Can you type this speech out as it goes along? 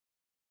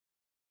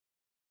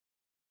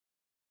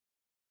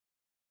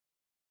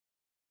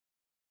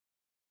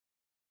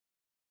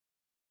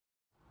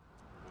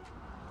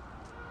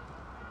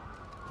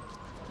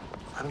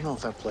I don't know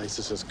if that place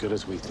is as good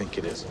as we think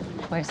it is.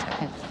 Wait a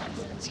second.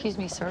 Excuse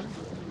me, sir.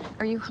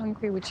 Are you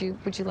hungry? Would you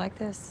like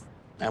this?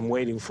 I'm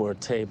waiting for a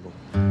table.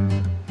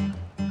 I'm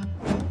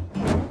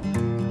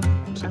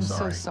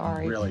so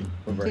sorry. Really,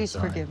 we're very Please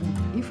sorry. forgive me.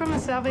 You from the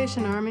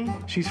Salvation Army?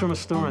 She's from a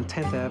store on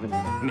 10th Avenue.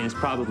 I mean, it's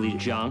probably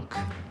junk.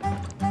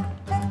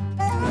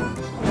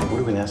 What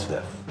do we ask for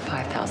that?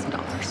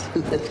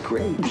 $5,000. That's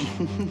great.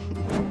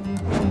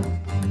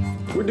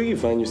 Where do you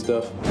find your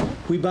stuff?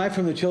 We buy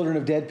from the children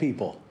of dead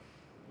people.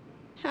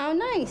 How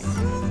nice.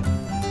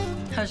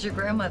 How's your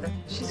grandmother?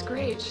 She's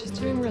great. She's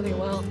doing really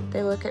well.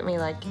 They look at me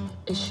like,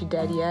 is she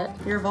dead yet?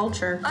 You're a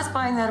vulture. Us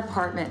buying that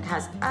apartment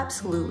has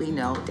absolutely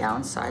no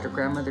downside. Her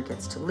grandmother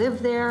gets to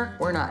live there.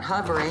 We're not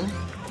hovering.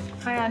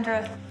 Hi,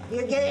 Andra.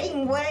 You're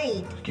gaining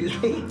weight.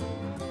 Excuse me?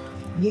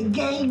 You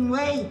gain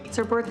weight. It's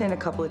her birthday in a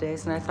couple of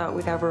days, and I thought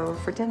we'd have her over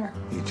for dinner.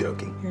 You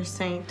joking? You're a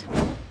saint.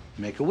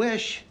 Make a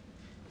wish.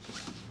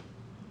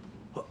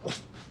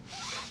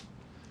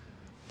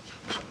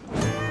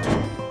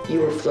 You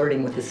were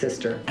flirting with the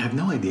sister. I have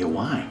no idea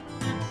why.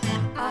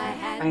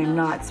 I am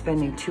not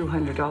spending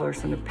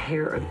 $200 on a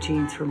pair of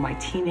jeans for my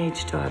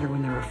teenage daughter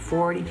when there are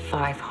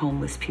 45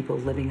 homeless people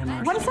living in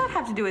our What does that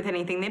have to do with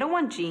anything? They don't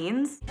want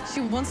jeans.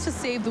 She wants to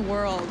save the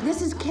world.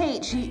 This is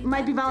Kate. She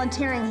might be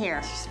volunteering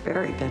here. She's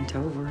very bent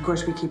over. Of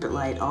course, we keep it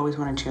light. Always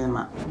want to cheer them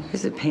up.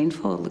 Is it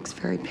painful? It looks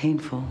very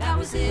painful. That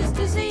was his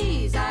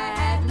disease. I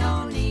had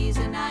no knees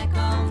and I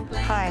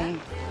complained. Hi.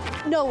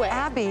 No way.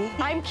 Abby.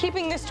 I'm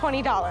keeping this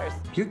 $20.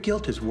 Your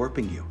guilt is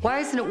warping you. Why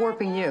isn't it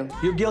warping you?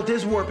 Your guilt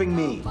is warping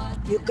me.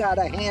 You got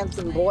a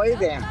handsome boy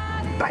then,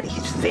 but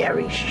he's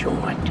very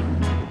short.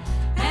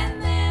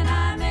 And then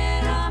I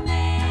met a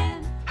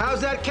man.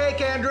 How's that cake,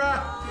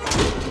 Andra?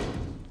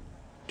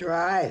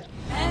 Dry.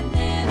 And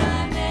then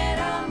I met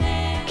a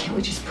man. Can't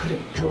we just put a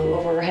pillow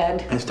over her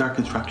head? And start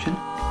construction?